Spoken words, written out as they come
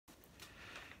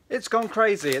It's gone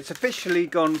crazy. It's officially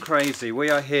gone crazy. We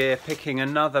are here picking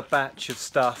another batch of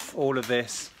stuff, all of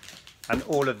this and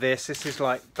all of this. This is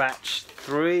like batch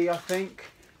 3, I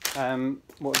think.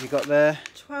 What have you got there?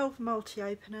 12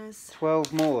 multi-openers.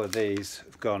 12 more of these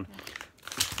have gone.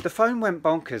 The phone went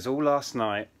bonkers all last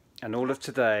night and all of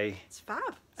today. It's fab.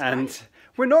 It's and great.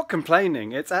 We're not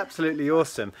complaining. It's absolutely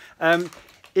awesome.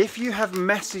 If you have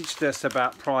messaged us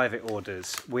about private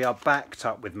orders, we are backed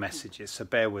up with messages, so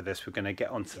bear with us. We're going to get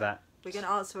onto that. We're going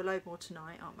to answer a load more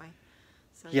tonight, aren't we?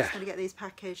 So we're Yeah. just going to get these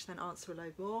packaged, then answer a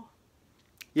load more.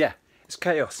 Yeah, it's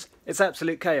chaos. It's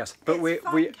absolute chaos, but It's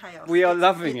fun chaos. we are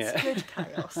loving it. It's good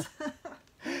chaos.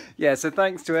 Yeah, so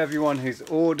thanks to everyone who's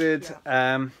ordered.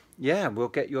 Yeah. Yeah, we'll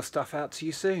get your stuff out to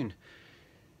you soon.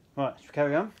 Right, should we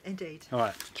carry on? Indeed. All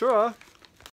right, ta-ra.